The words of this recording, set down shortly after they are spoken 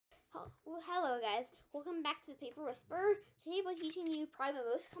Well, hello guys, welcome back to the Paper Whisperer. Today we're teaching you probably the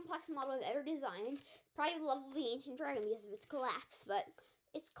most complex model I've ever designed. Probably the level of the ancient dragon because of its collapse, but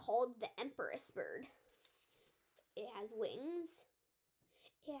it's called the Empress bird. It has wings,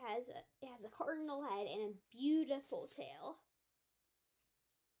 it has a cardinal head and a beautiful tail.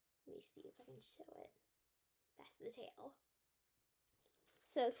 Let me see if I can show it. That's the tail.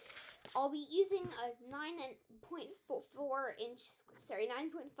 So I'll be using a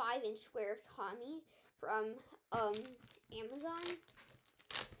 9.5 inch square of kami from Amazon.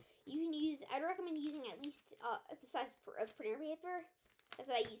 You can use, I'd recommend using at least the size of printer paper. That's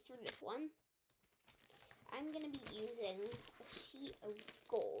what I used for this one. I'm going to be using a sheet of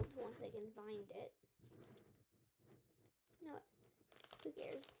gold once I can find it. No, who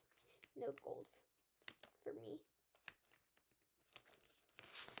cares? No gold for me.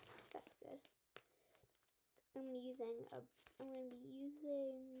 That's good. I'm gonna be using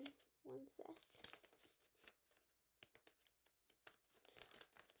one sec.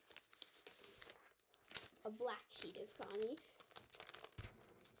 A black sheet of kami.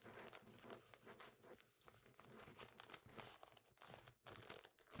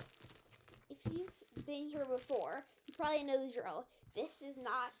 If you've been here before, you probably know the drill. This is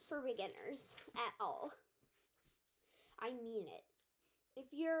not for beginners at all. I mean it.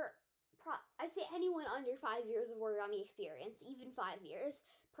 If you're, I'd say anyone under 5 years of origami experience, even 5 years,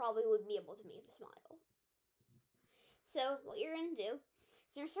 probably would be able to make this model. So what you're going to do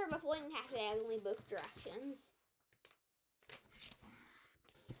is you're going to start by folding in half diagonally both directions.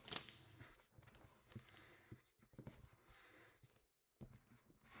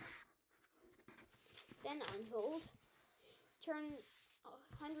 Then unfold. Turn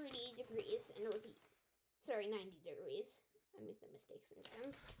 180 degrees and repeat. Sorry, 90 degrees. I make that mistake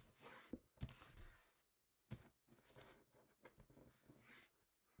sometimes.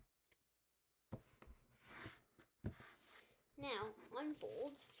 Now,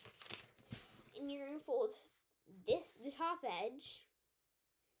 unfold. And you're going to fold the top edge.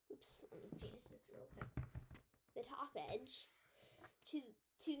 Oops, let me change this real quick. The top edge to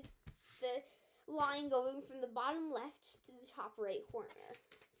the line going from the bottom left to the top right corner.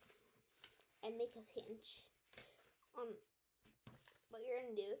 And make a pinch on what you're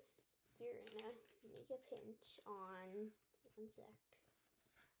going to do. So you're going to make a pinch on, one sec.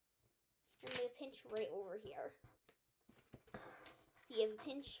 You're going to make a pinch right over here. So you have a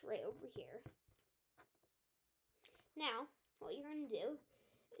pinch right over here. Now, what you're going to do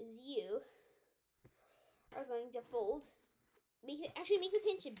is you are going to fold, make the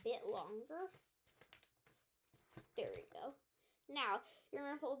pinch a bit longer. There we go. Now, you're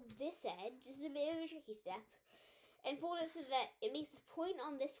going to fold this edge. This is a bit of a tricky step. And fold it so that it makes a point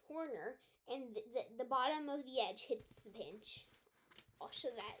on this corner and the bottom of the edge hits the pinch. I'll show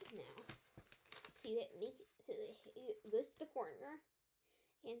that now. So so it goes to the corner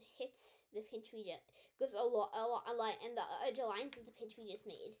and hits the pinch we just goes a line and the edge aligns with the pinch we just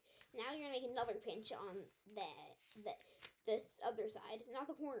made. Now you're gonna make another pinch on this other side, not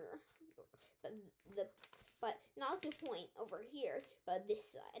the corner, but not the point over here, but this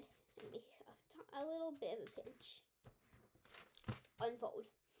side, and make a little bit of a pinch. Unfold.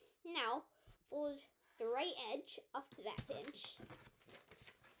 Now fold the right edge up to that pinch.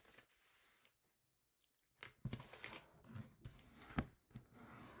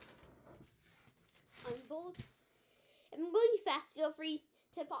 Unfold. I'm going to be fast. Feel free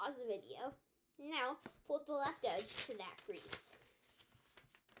to pause the video. Now fold the left edge to that crease.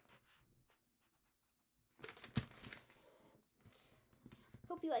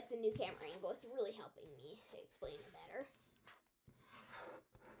 Hope you like the new camera angle. It's really helping me explain it better.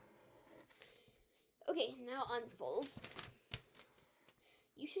 Okay, now unfold.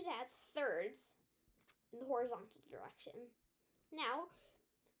 You should have thirds in the horizontal direction. Now,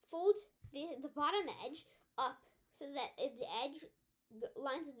 fold the bottom edge up so that the edge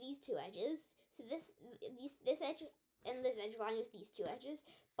lines with these two edges. So this edge and this edge line with these two edges,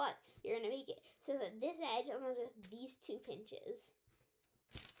 but you're going to make it so that this edge aligns with these two pinches.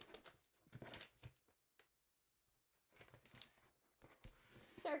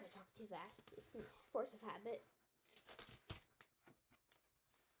 Sorry if I talk too fast. It's a force of habit.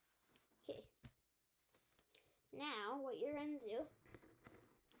 Okay. Now, what you're going to do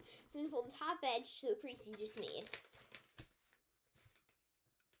is you're going to fold the top edge to the crease you just made.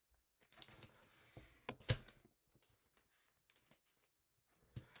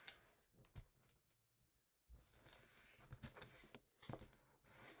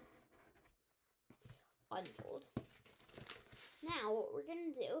 Unfold. Now, what we're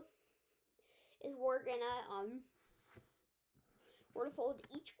gonna do is we're we're to fold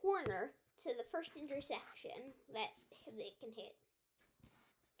each corner to the first intersection that it can hit.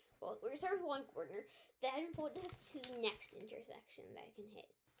 Well, we're going to start with one corner, then fold it to the next intersection that it can hit.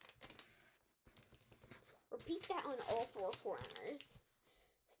 Repeat that on all 4 corners,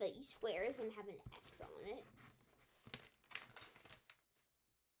 so that each square is going to have an X on it.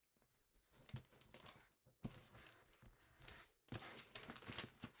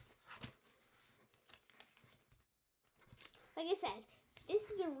 Like I said, this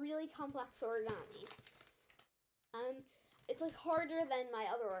is a really complex origami. It's like harder than my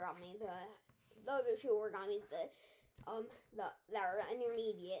other origami, the other 2 origamis, that are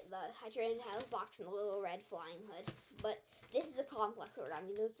intermediate, the Hydrantiles box and the little red flying hood. But this is a complex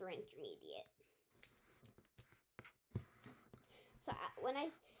origami; those are intermediate. So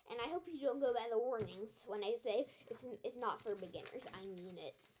I hope you don't go by the warnings when I say it's not for beginners. I mean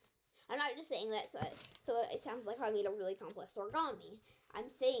it. I'm not just saying that so it sounds like I made a really complex origami. I'm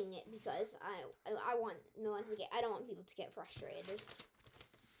saying it because I want I don't want people to get frustrated.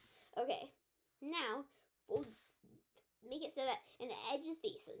 Okay, now we'll make it so that an edge is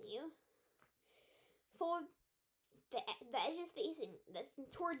facing you. Fold the edge is facing this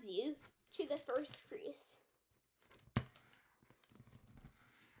towards you to the first crease.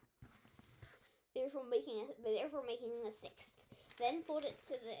 Therefore making a 6th. Then fold it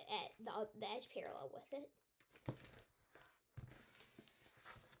to the edge parallel with it.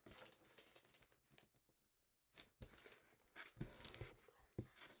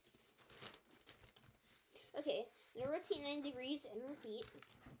 Okay, now rotate 90 degrees and repeat.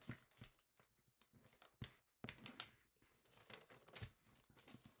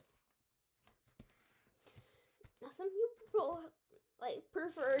 Now some people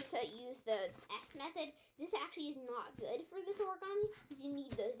prefer to use the S method. This actually is not good for this origami because you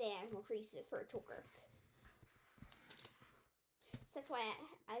need those diagonal creases for it to work. So that's why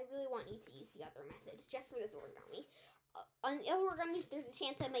I really want you to use the other method just for this origami. On the other origamis, there's a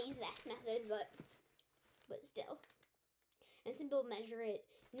chance I might use the S method, but still. And some people measure it.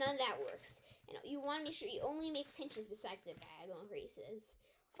 None of that works. And you want to make sure you only make pinches besides the diagonal creases.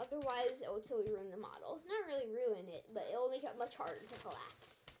 Otherwise, it will totally ruin the model. Not really ruin it, but it will make it much harder to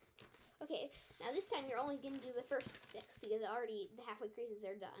collapse. Okay, now this time you're only going to do the first 6 because already the halfway creases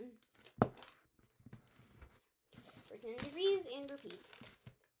are done. For 10 degrees and repeat.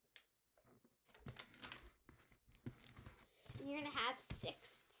 And you're going to have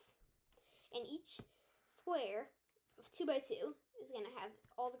 6ths. And each square of 2 by 2 is going to have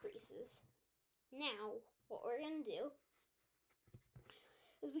all the creases. Now, what we're going to do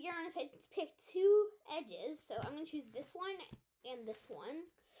is we are going to pick 2 edges. So I'm going to choose this one and this one.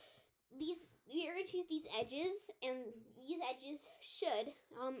 We are going to choose these edges, and these edges should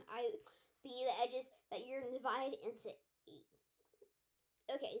be the edges that you're going to divide into 8.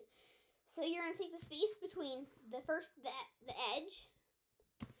 Okay, so you're going to take the space between the edge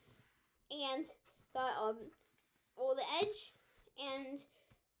and the edge and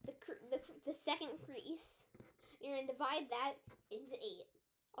the second crease. You're going to divide that into 8.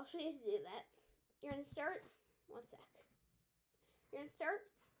 I'll show you how to do that. You're going to start, one sec. You're going to start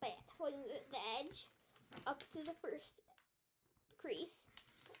by holding the edge up to the first crease,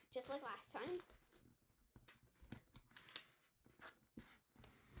 just like last time.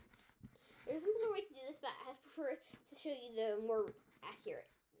 There's a simpler way to do this, but I prefer to show you the more accurate,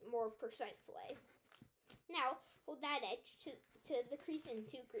 more precise way. Now, fold that edge to the crease in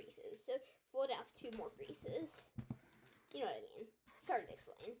 2 creases. So, fold it up 2 more creases. You know what I mean. It's hard to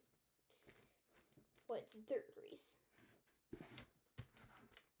explain. What's the 3rd crease?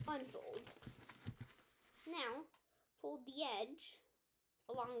 Unfold. Now, fold the edge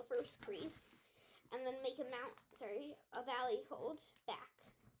along the first crease, and then make a valley fold back.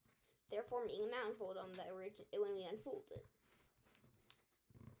 Therefore, making a mountain fold on the when we unfold it.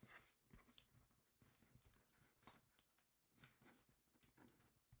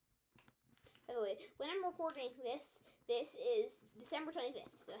 By the way, when I'm recording this is December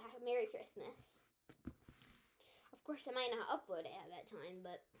 25th, so Merry Christmas. Of course, I might not upload it at that time,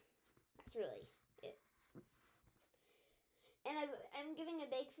 but that's really it. And I'm giving a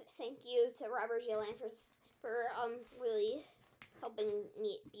big thank you to Robert J. Land for really helping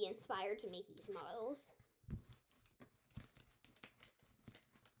me be inspired to make these models.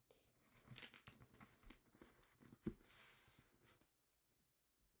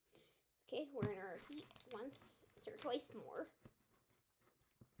 Okay, we're going to repeat once or twice more.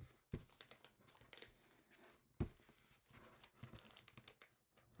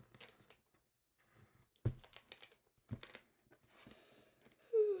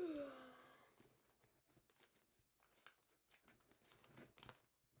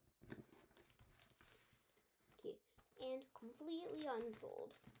 completely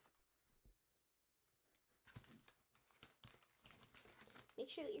unfold. Make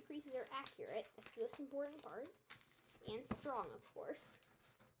sure that your creases are accurate. That's the most important part. And strong, of course.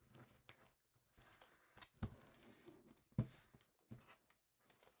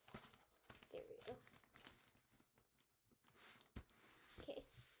 There we go. Okay.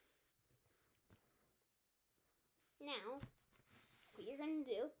 Now, what you're going to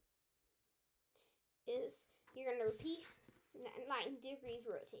do is you're going to repeat 90 degrees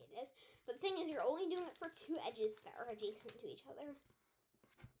rotated. But the thing is, you're only doing it for two edges that are adjacent to each other.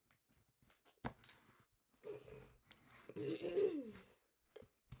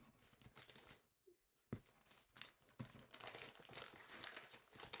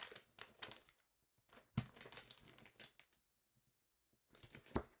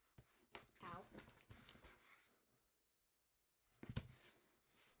 Ow.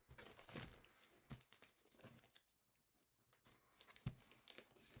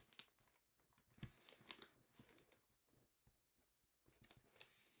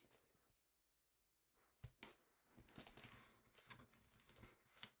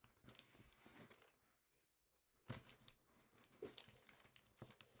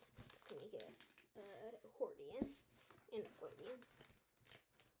 Make it an accordion and accordion.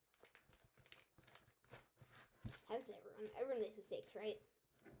 How's everyone? Everyone makes mistakes, right?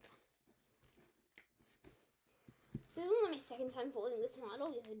 This is only my second time folding this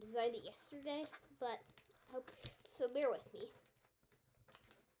model because I designed it yesterday, but so bear with me.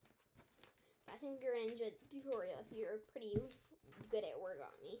 I think you're gonna enjoy the tutorial if you're pretty good at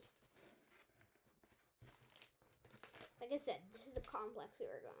origami. Like I said, this is the complex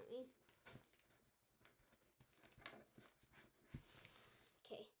origami.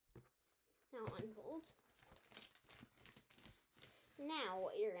 Okay, now unfold. Now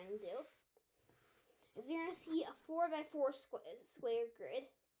what you're going to do is you're going to see a 4x4 square grid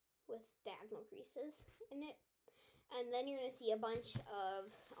with diagonal creases in it. And then you're going to see a bunch of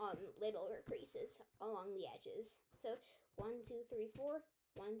littler creases along the edges. So 1, 2, 3, 4,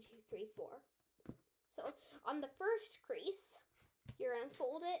 1, 2, 3, 4. So on the first crease, you're going to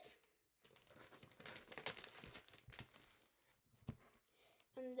fold it.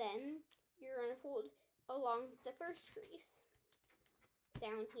 And then you're going to fold along the first crease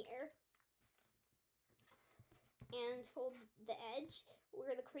down here. And fold the edge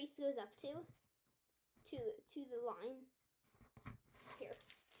where the crease goes up to the line here.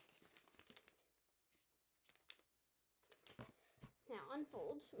 Now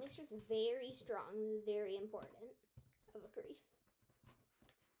unfold. Make sure it's very strong. This is very important of a crease.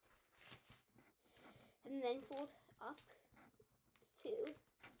 And then fold up 2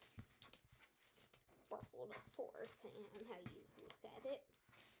 or fold up 4, depending on how you look at it.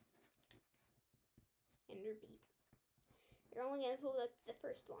 And repeat. You're only going to fold up the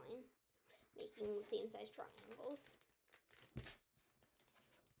first line, making the same size triangles.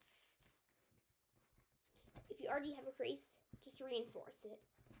 If you already have a crease, just reinforce it.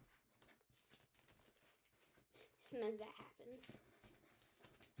 Sometimes that happens.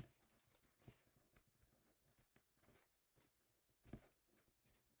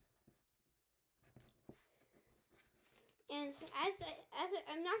 And so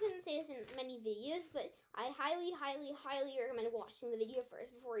I'm not going to say this in many videos, but I highly recommend watching the video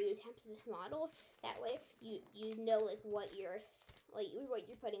first before you attempt this model. That way, you know what you're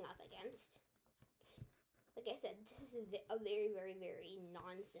putting up against. Like I said, this is a very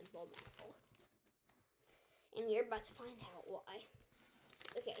non-simple model, and you're about to find out why.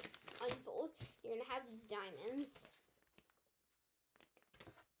 Okay, unfold. You're gonna have these diamonds.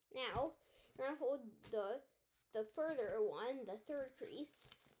 Now you're gonna fold the further one, the third crease,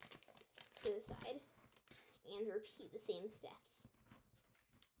 to the side, and repeat the same steps.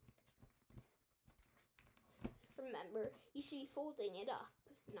 Remember, you should be folding it up,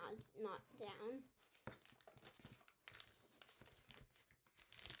 not down.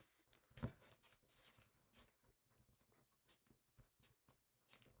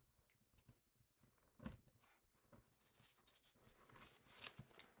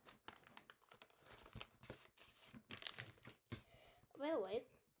 By the way,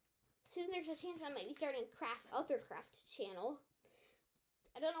 soon there's a chance I might be starting a other craft channel.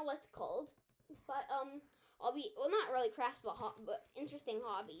 I don't know what it's called, but I'll be, well, not really crafts, but interesting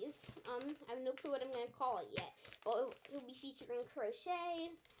hobbies. I have no clue what I'm gonna call it yet. But it'll be featuring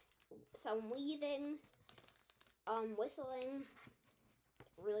crochet, some weaving, whistling,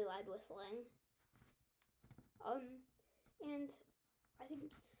 really loud whistling, and I think,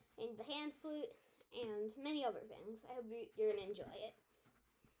 and the hand flute, and many other things. I hope you're going to enjoy it.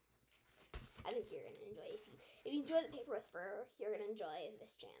 I think think you're gonna enjoy. If you enjoy the Paper Whisperer, you're gonna enjoy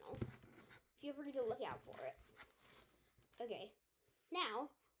this channel. Feel free to look out for it. Okay, now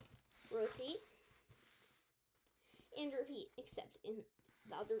rotate and repeat, except in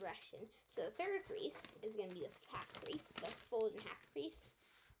the other direction. So the third crease is gonna be the half crease, the fold in half crease.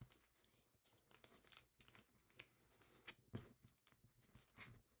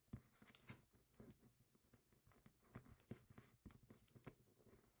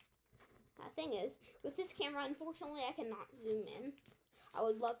 Thing is, with this camera, unfortunately, I cannot zoom in. I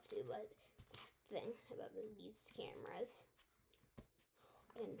would love to, but that's the thing about these cameras.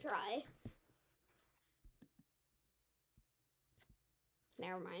 I can try.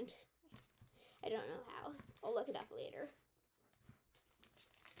 Never mind. I don't know how. I'll look it up later.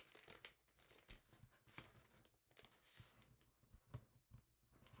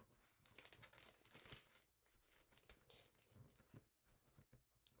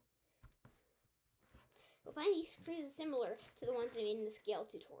 You'll find these creases similar to the ones I made in the scale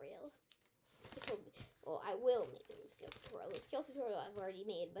tutorial. Well, I will make it in the scale tutorial. The scale tutorial I've already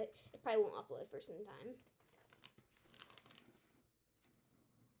made, but it probably won't upload for some time.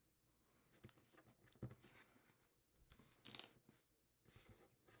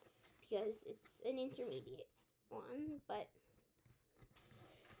 Because it's an intermediate one, but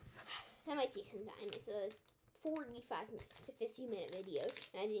that might take some time. It's a 45 to 50 minute video,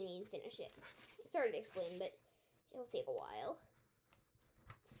 and I didn't even finish it. I started to explain, but it'll take a while.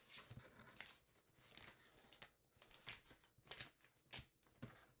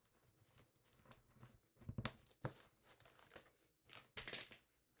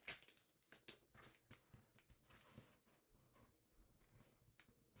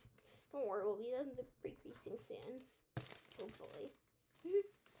 Don't worry, we'll be done the pre-creasing soon, hopefully.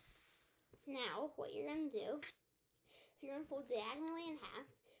 Now, what you're going to do is you're going to fold diagonally in half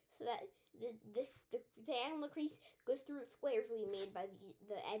so that the diagonal crease goes through the squares we made by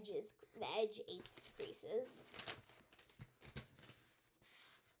the edges, the edge eighths creases.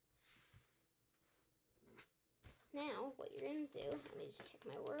 Now, what you're going to do, let me just check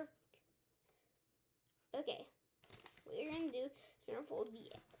my work. Okay, what you're going to do is you're going to fold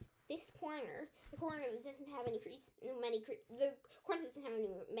this corner, the corner that doesn't have any crease, the corner doesn't have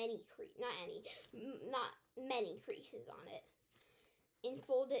not many creases on it, and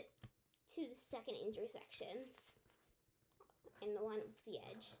fold it to the second intersection and align it with the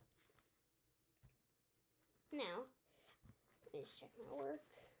edge. Now, let me just check my work.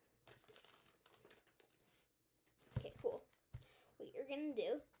 Okay, cool. What you're gonna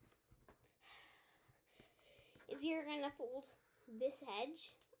do is you're gonna fold this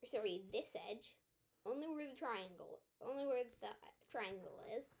edge only where the triangle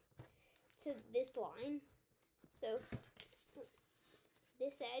is, to this line. So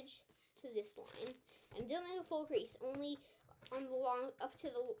this edge to this line, and don't make a full crease, only on the long up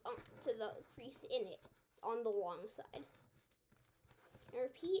to the crease in it on the long side. And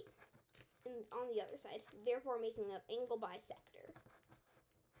repeat on the other side, therefore making an angle bisector.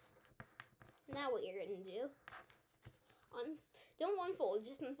 Now what you're gonna do? Don't unfold,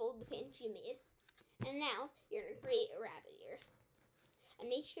 just unfold the pinch you made. And now you're going to create a rabbit ear. And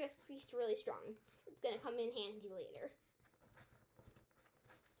make sure it's creased really strong. It's going to come in handy later.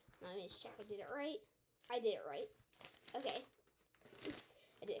 Let me just check I did it right. I did it right. Okay. Oops.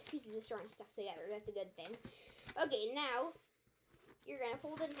 I did it. Pieces of string stuck together. That's a good thing. Okay, now you're going to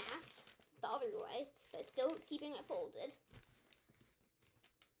fold it in half the other way, but still keeping it folded.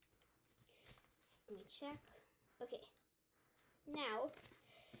 Let me check. Okay. Now,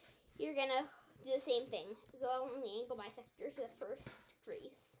 you're going to do the same thing. Go along the angle bisector to the first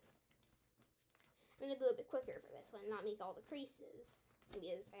crease. I'm going to go a bit quicker for this one, not make all the creases,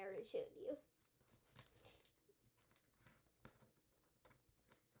 because I already showed you.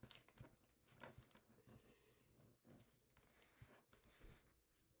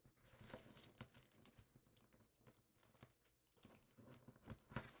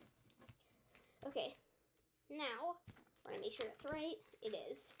 Okay, now, we're going to make sure that's right. It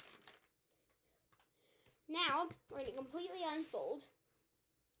is. Now, we're going to completely unfold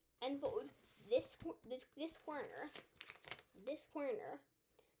this corner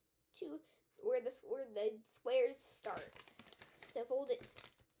to where the squares start. So fold it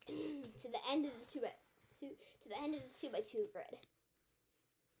to the end of the 2x2 grid.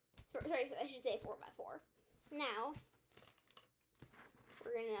 Sorry, I should say 4x4. Now,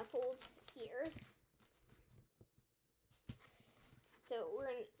 we're going to fold here. So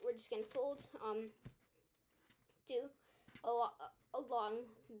we're just gonna fold along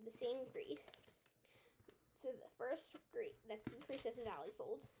the same crease. So the first crease, that's the crease that's a valley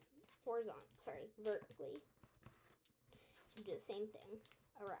fold. vertically. And do the same thing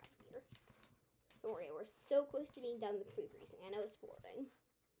around here. Don't worry, we're so close to being done with pre-creasing. I know it's boring.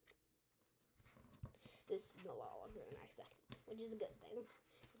 This is a lot longer than I expected, which is a good thing,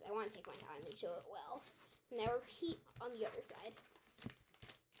 because I want to take my time and show it well. Now repeat on the other side.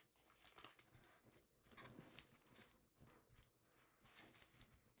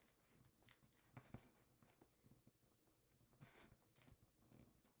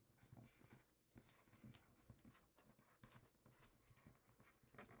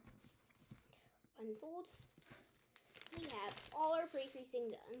 Unfold. We have all our pre-creasing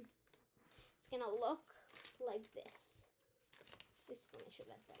done. It's gonna look like this. Oops, let me show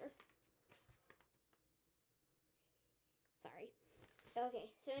that better. Sorry. Okay,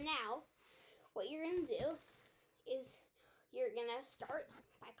 so now what you're gonna do is you're gonna start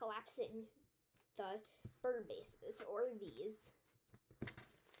by collapsing the bird bases, or these.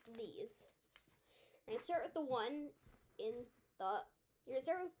 You're gonna start with the one You're gonna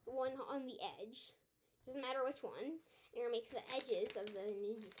start with the one on the edge. Doesn't matter which one. And you're gonna make the edges of the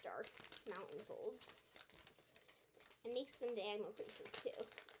Ninja Star mountain folds. And make some diagonal creases too,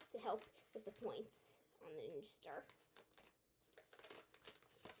 to help with the points on the Ninja Star.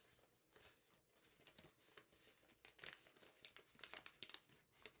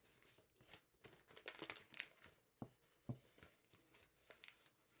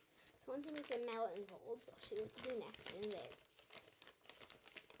 So once you make the mountain folds, I'll show you what to do next in a bit.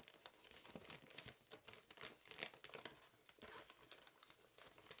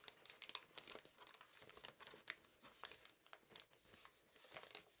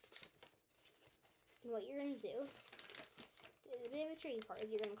 And what you're going to do, a bit of a tricky part,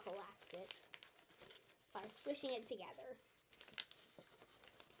 is you're going to collapse it by squishing it together.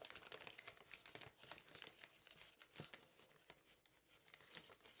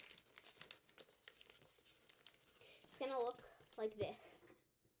 It's going to look like this.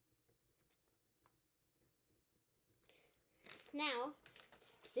 Now,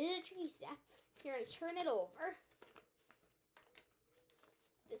 this is a tricky step. You're going to turn it over.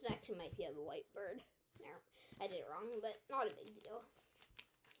 This actually might be of a white bird. No, I did it wrong, but not a big deal.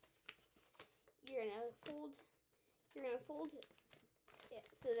 You're gonna fold it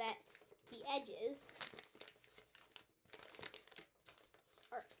so that the edges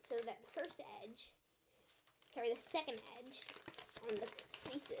are, so that the second edge on the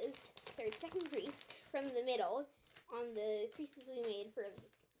creases, the second crease from the middle on the creases we made for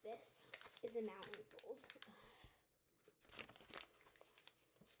this is a mountain fold.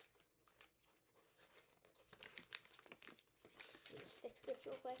 Fix this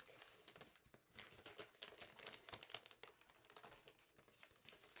real quick.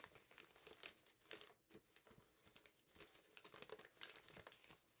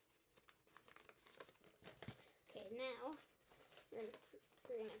 Okay, now we're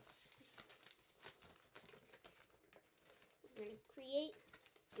gonna create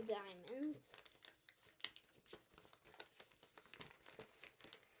the diamonds.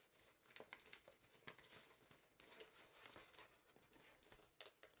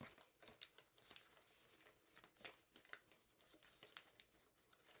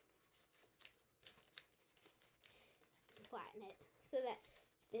 Flatten it so that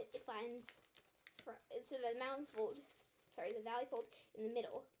it flattens, so that the valley fold in the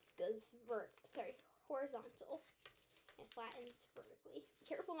middle goes horizontal and flattens vertically. Be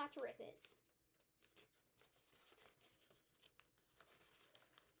careful not to rip it.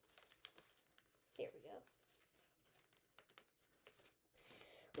 There we go.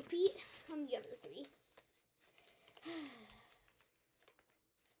 Repeat on the other three.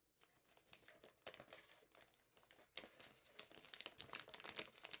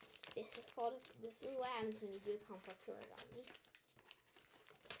 This is what happens when you do a complex origami.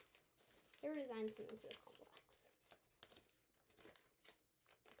 Never designed something so complex.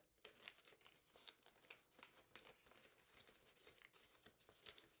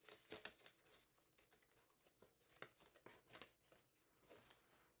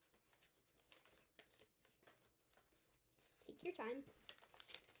 Take your time.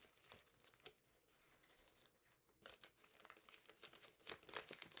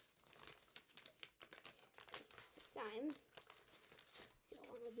 Time. See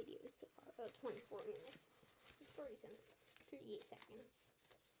how long the video is so far. About 24 minutes. 38 seconds.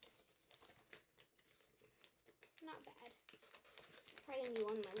 Not bad. Probably gonna be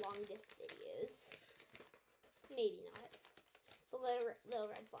one of my longest videos. Maybe not. The Little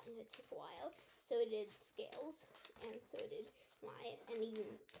Red Flying Hood took a while. So did Scales. And so did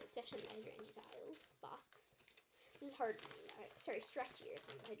especially my Drengy Tiles box. This is hard, sorry, stretchier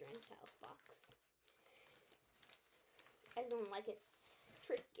than the Hydrangea box. I just don't like it's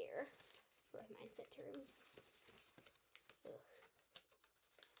trickier for mindset terms. Ugh.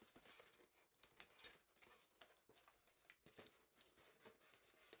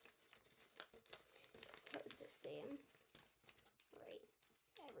 It's hard to say them right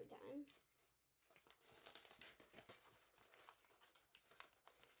every time.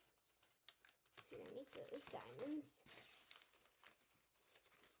 So you're gonna make those diamonds.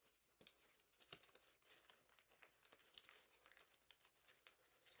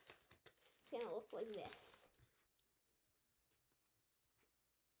 It's gonna look like this.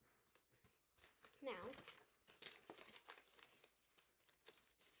 Now,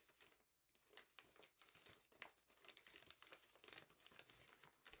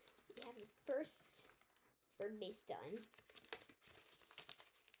 we have the first bird base done.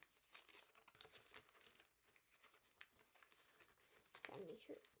 Gotta make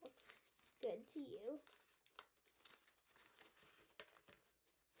sure it looks good to you.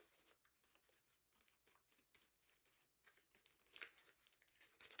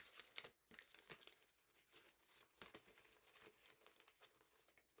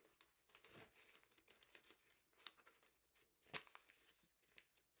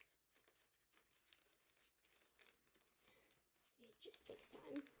 It just takes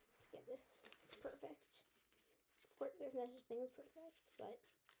time to get this perfect. Of course, there's no such thing as perfect, but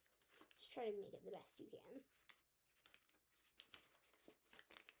just try to make it the best you can.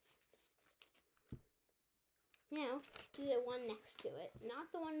 Now, do the one next to it.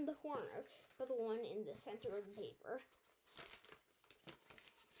 Not the one in the corner, but the one in the center of the paper.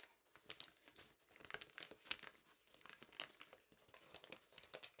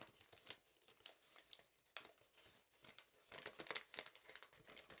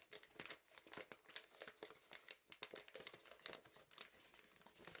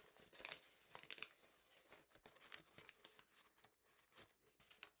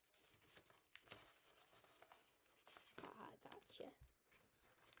 Gotcha.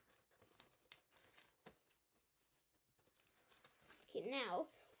 Okay, now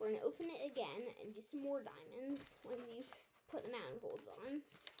we're going to open it again and do some more diamonds once you put the manifolds on.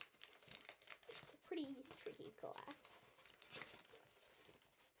 It's a pretty tricky collapse.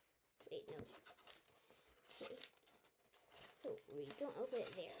 Wait, no. Okay. So we don't open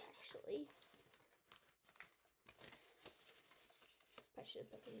it there, actually. I should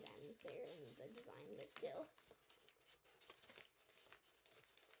have put some diamonds there in the design, but still.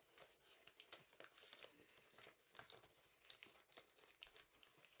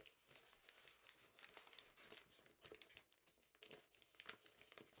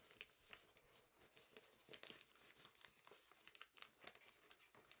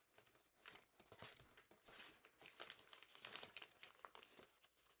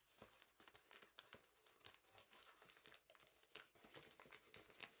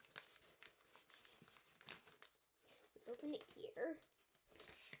 Open it here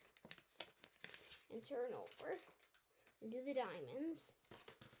and turn over and do the diamonds.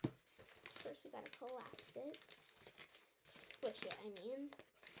 First, we gotta collapse it, squish it, I mean.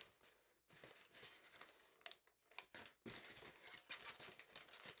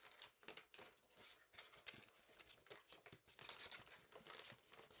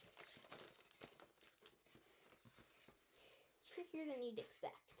 It's trickier than you'd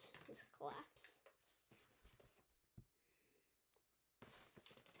expect, this collapse.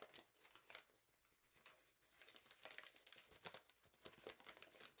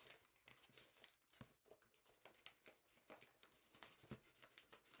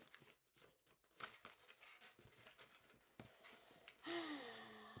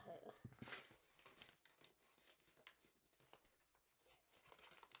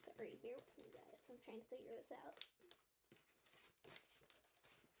 Sorry, bear with me, guys. I'm trying to figure this out.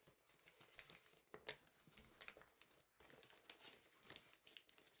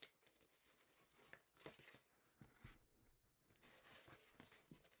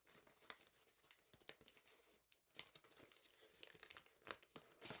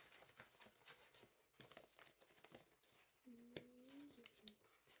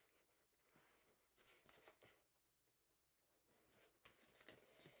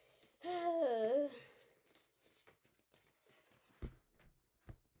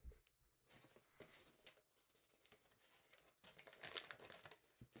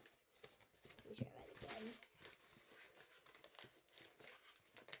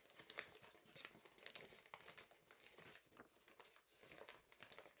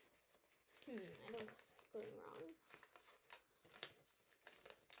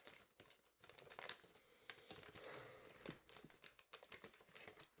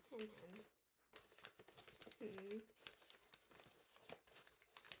 I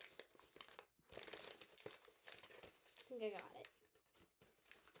think I got it.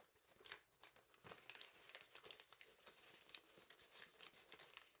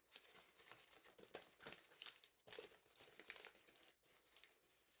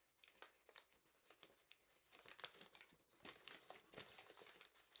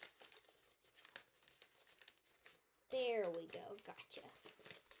 There we go. Gotcha.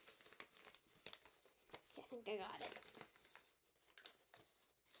 Okay, I think I got it.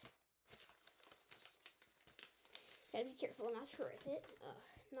 Gotta be careful not to rip it. Ugh,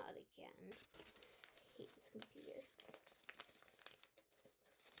 not again. I hate this computer.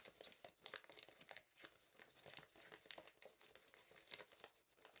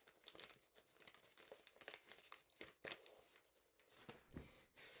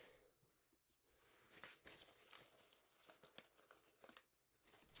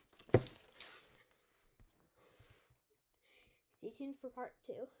 Stay tuned for part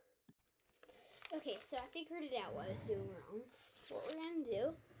 2. Okay, so I figured it out what I was doing wrong. So what we're gonna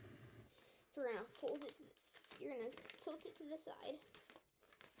do is we're gonna fold it to you're gonna tilt it to the side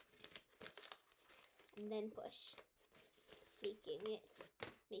and then push, making it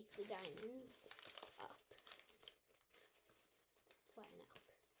make the diamonds up, flatten out.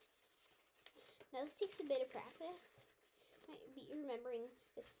 Now this takes a bit of practice. Might be remembering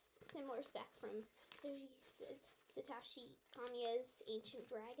this similar step from Satoshi Kamiya's Ancient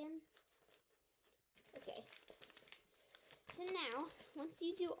Dragon. Okay, so now, once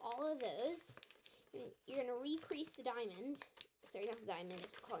you do all of those, you're going to recrease the diamond. Sorry, not the diamond,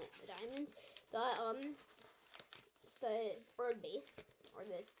 I'm calling it the diamond. The bird base, or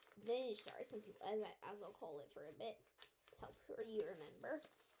the vintage star, some people, as I'll call it for a bit, to help you remember.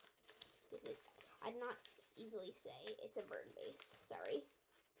 I'd not easily say it's a bird base, sorry.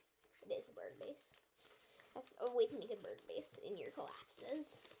 It is a bird base. That's a way to make a bird base in your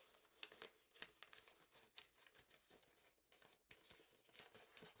collapses.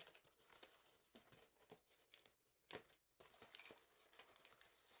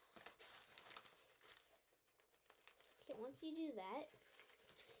 Once you do that,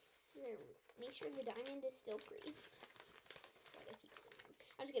 you're going to make sure the diamond is still creased.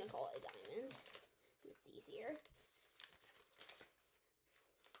 I'm just going to call it a diamond. It's easier.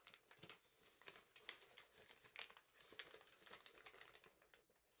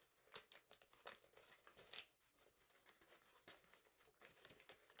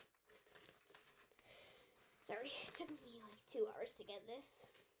 Sorry, it took me like 2 hours to get this,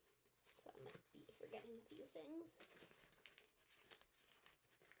 so I might be forgetting a few things.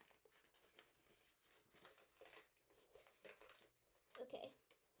 Okay.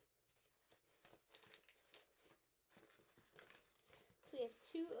 So we have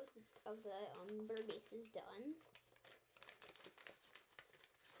 2 of the bird bases done.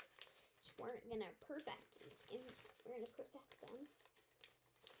 We're gonna perfect them.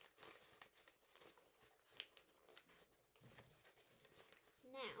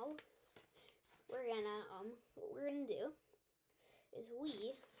 Now we're gonna what we're gonna do is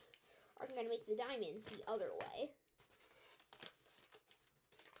we are gonna make the diamonds the other way.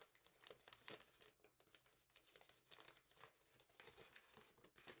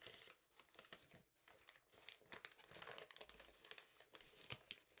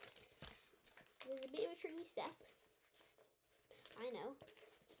 It's a bit of a tricky step. I know.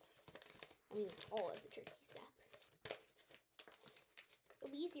 I mean, all is a tricky step.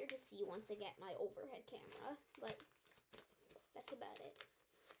 It'll be easier to see once I get my overhead camera, but that's about it.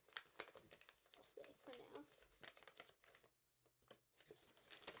 I'll say for now.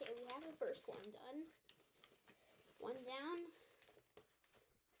 Okay, we have the first one done. 1 down,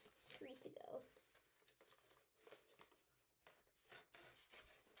 3 to go.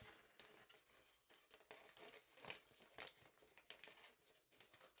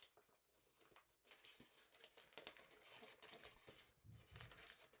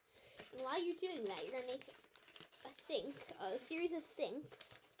 And while you're doing that, you're going to make a series of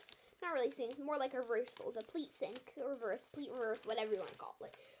sinks. Not really sinks, more like a reverse fold, a pleat sink, pleat reverse, whatever you want to call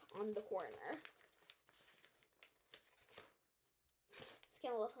it, on the corner. It's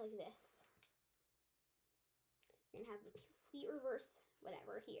going to look like this. You're going to have the pleat reverse,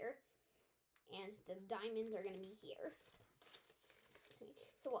 whatever, here. And the diamonds are going to be here.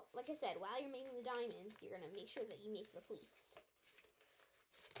 So, like I said, while you're making the diamonds, you're going to make sure that you make the pleats.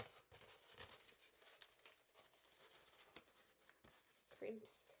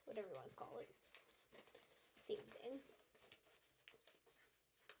 Crimps, whatever you want to call it. Same thing.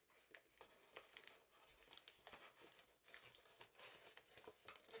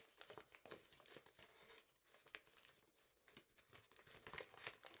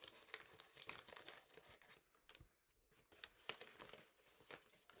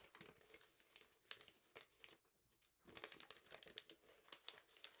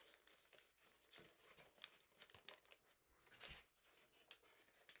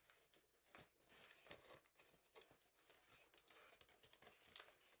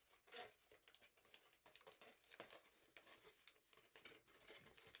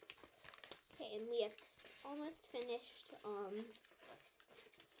 Okay, and we have almost finished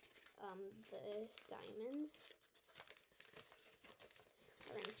the diamonds.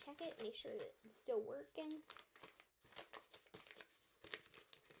 We're gonna check it, make sure that it's still working.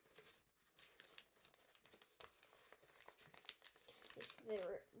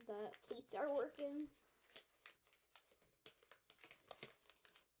 The pleats are working.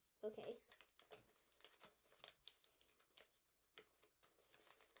 Okay.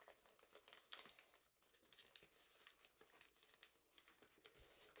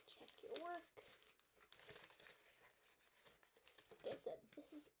 Check your work. Like I said, this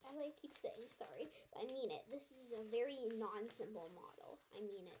is, as I keep saying, sorry, but I mean it. This is a very non-simple model. I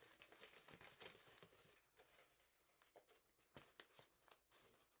mean it.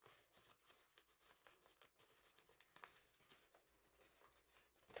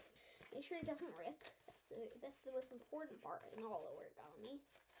 Make sure it doesn't rip. That's the most important part in all of origami.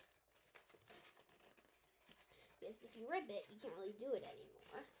 Because if you rip it, you can't really do it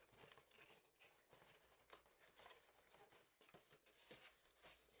anymore.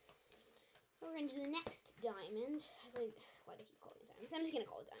 We're going to do the next diamond. Why do I keep calling it diamonds? I'm just going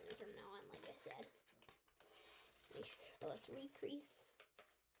to call it diamonds from now on, like I said. Let's recrease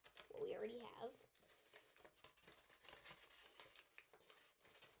what we already have.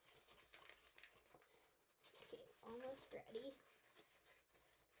 Almost ready.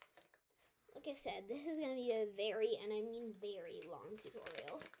 Like I said, this is going to be a very, and I mean very long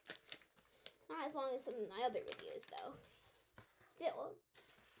tutorial. Not as long as some of my other videos though. Still.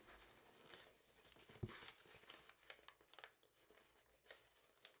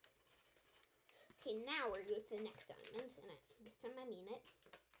 Okay, now we're going to the next diamond, and this time I mean it.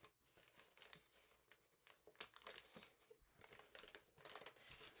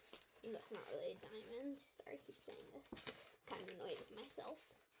 That's not really a diamond. Sorry, I keep saying this. I'm kind of annoyed with myself.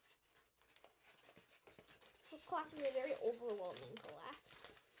 So collapse is a very overwhelming collapse.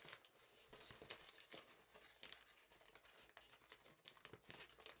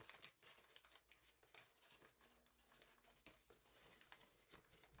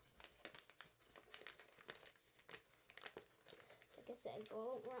 Like I said,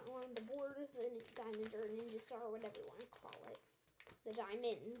 go around the borders, the diamond or ninja star, or whatever you want to call it. The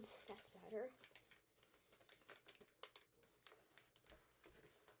diamonds, that's better.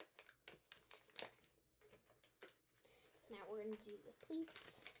 Now we're going to do the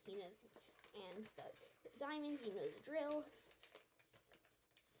pleats, you know, and the diamonds, you know the drill.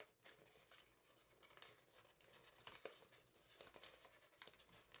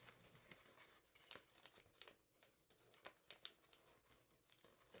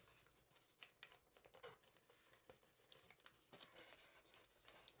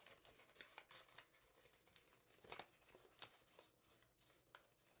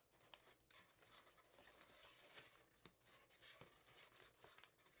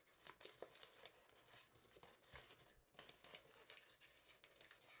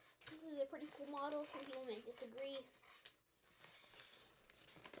 This is a pretty cool model. Some people may disagree.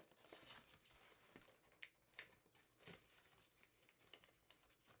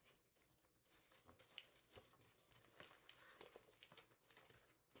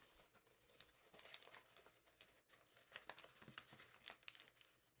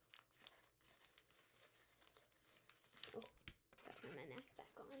 Oh, gotta turn my Mac back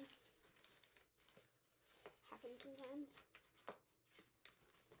on. Happens sometimes.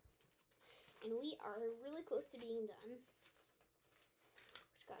 And we are really close to being done.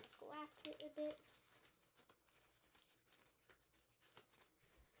 Just gotta collapse it a bit.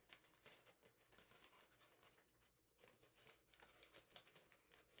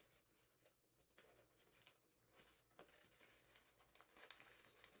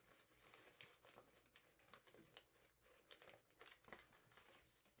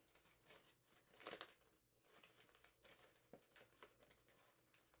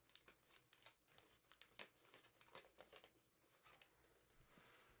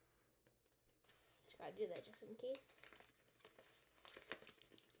 Just gotta do that just in case.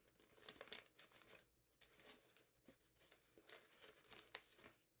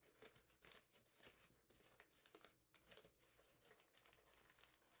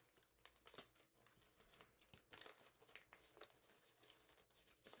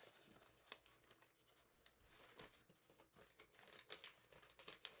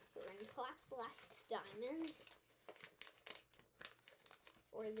 We're going to collapse the last diamond,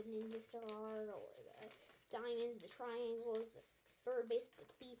 or the ninja star, or the diamonds, the triangles, the bird base, the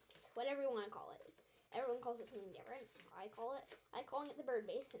pleats, whatever you want to call it. Everyone calls it something different. I'm calling it the bird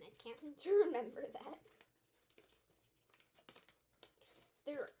base, and I can't seem to remember that.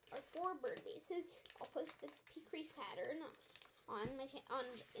 So there are 4 4 bird bases. I'll post the crease pattern on my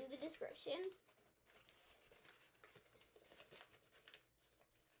in the description.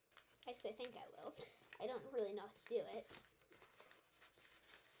 Actually, I think I will. I don't really know how to do it.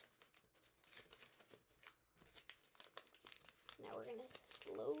 Now we're gonna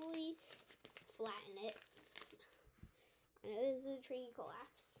slowly flatten it. I know this is a tricky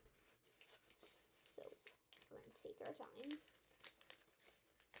collapse, so we're gonna take our time.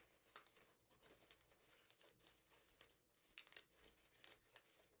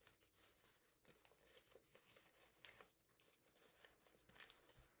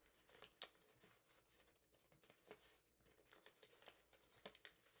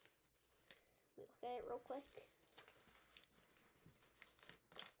 Look at it real quick.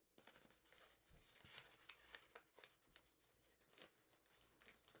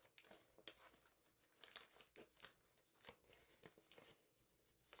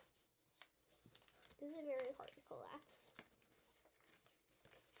 This is very hard to collapse.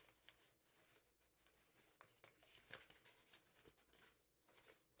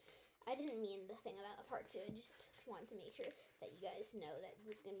 I didn't mean the thing about a part 2. I just wanted to make sure that you guys know that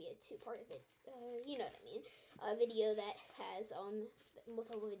this is going to be a 2-part you know what I mean, a video that has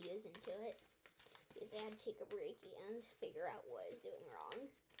multiple videos into it, because I had to take a break and figure out what I was doing wrong,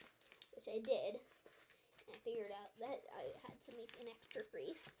 which I did, and I figured out that I had to make an extra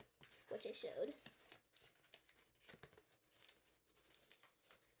crease, which I showed.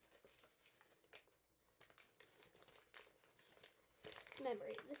 Remember,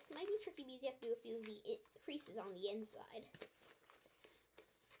 this might be tricky because you have to do a few of the creases on the inside.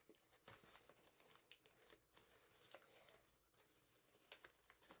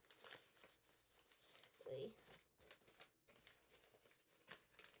 Wait.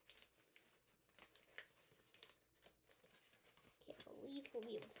 Can't believe we'll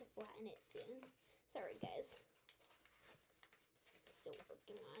be able to flatten it soon. Sorry, guys. Still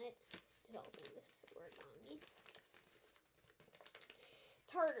working on it, developing this origami.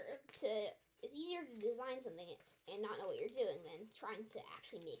 It's easier to design something and not know what you're doing than trying to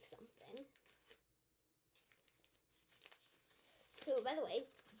actually make something. So, by the way,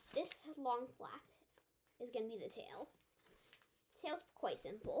 this long flap is going to be the tail. The tail's quite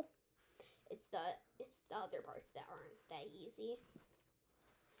simple. It's the other parts that aren't that easy.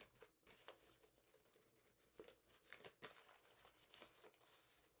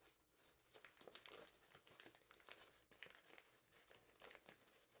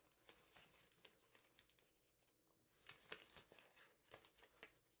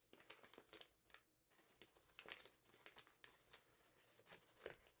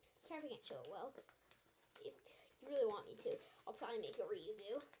 Sorry if I can't show it well. If you really want me to, I'll probably make a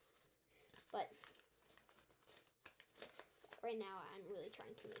redo. But right now, I'm really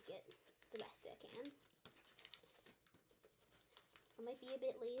trying to make it the best I can. I might be a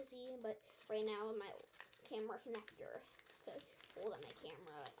bit lazy, but right now my camera connector to hold up my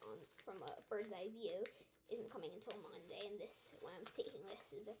camera from a bird's eye view isn't coming until Monday, and this, when I'm taking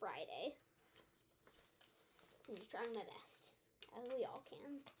this, is a Friday. So I'm just trying my best, as we all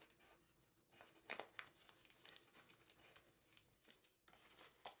can.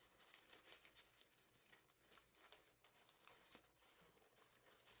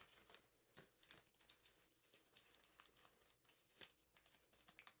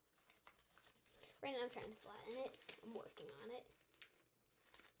 Right now I'm trying to flatten it. I'm working on it.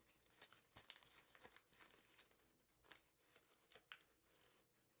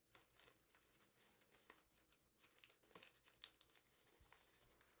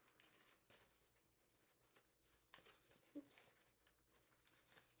 Oops.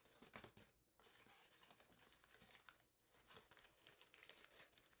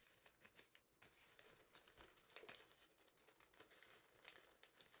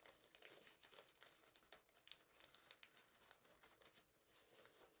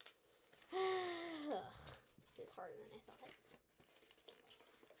 It's harder than I thought.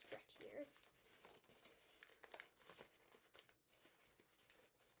 Stretch here.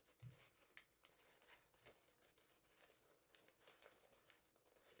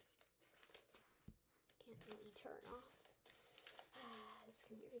 Can't really turn off. This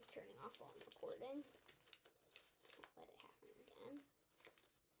computer keeps turning off while I'm recording. Can't let it happen again.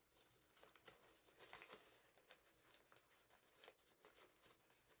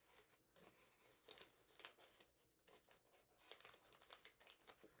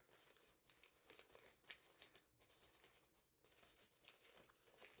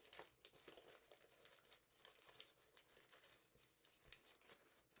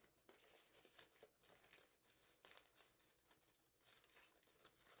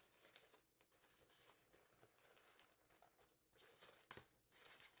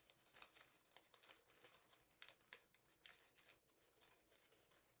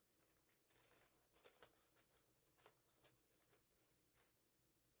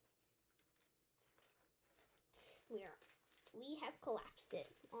 We have collapsed it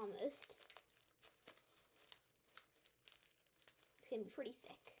almost. It's gonna be pretty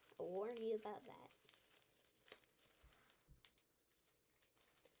thick. I'll warn you about that.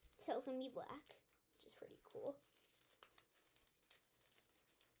 So it's gonna be black, which is pretty cool.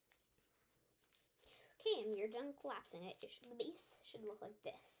 Okay, and you're done collapsing it. The base should look like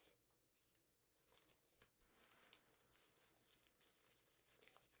this.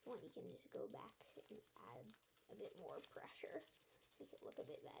 If you want, you can just go back and add a bit more pressure. Make it look a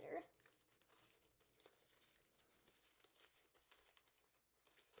bit better.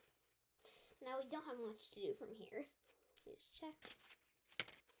 Now we don't have much to do from here. Let me just check.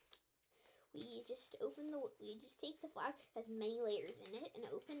 We just take the flap, has many layers in it, and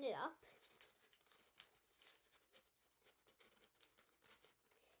open it up.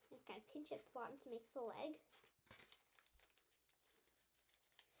 And kind of pinch at the bottom to make the leg.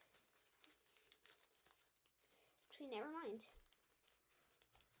 Actually, never mind.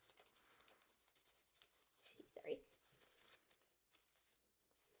 Sorry.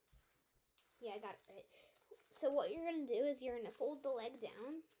 Yeah, I got it right. So what you're going to do is you're going to fold the leg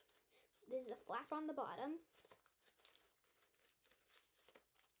down. This is a flap on the bottom.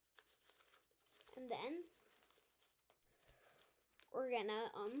 And then we're gonna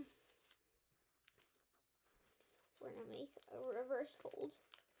make a reverse fold.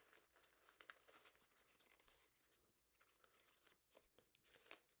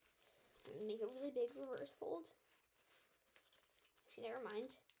 Make a really big reverse fold. Actually, never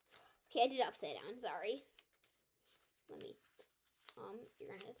mind. Okay, I did it upside down, sorry. Let me, you're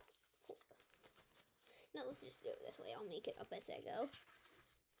gonna fold. No, let's just do it this way. I'll make it up as I go.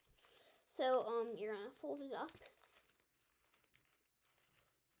 So, you're gonna fold it up.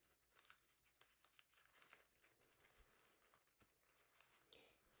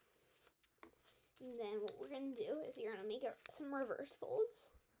 And then what we're gonna do is you're gonna make some reverse folds.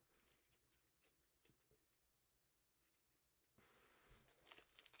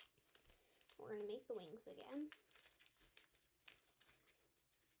 We're gonna make the wings again.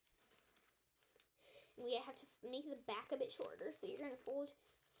 And we have to make the back a bit shorter. So you're gonna fold,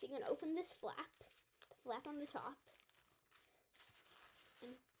 so you're gonna open this flap, the flap on the top,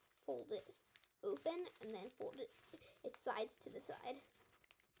 and fold it open, and then fold it its sides to the side.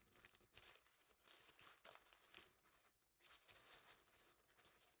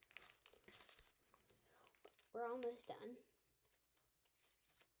 We're almost done.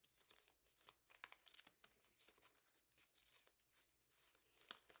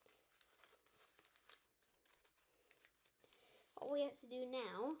 All we have to do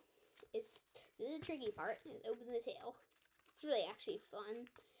now is, this is the tricky part, is open the tail. It's really actually fun.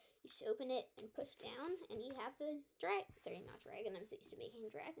 You just open it and push down, and you have the not dragon, I'm so used to making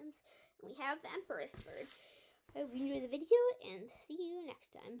dragons. And we have the Empress bird. I hope you enjoyed the video, and see you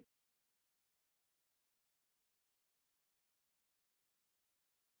next time.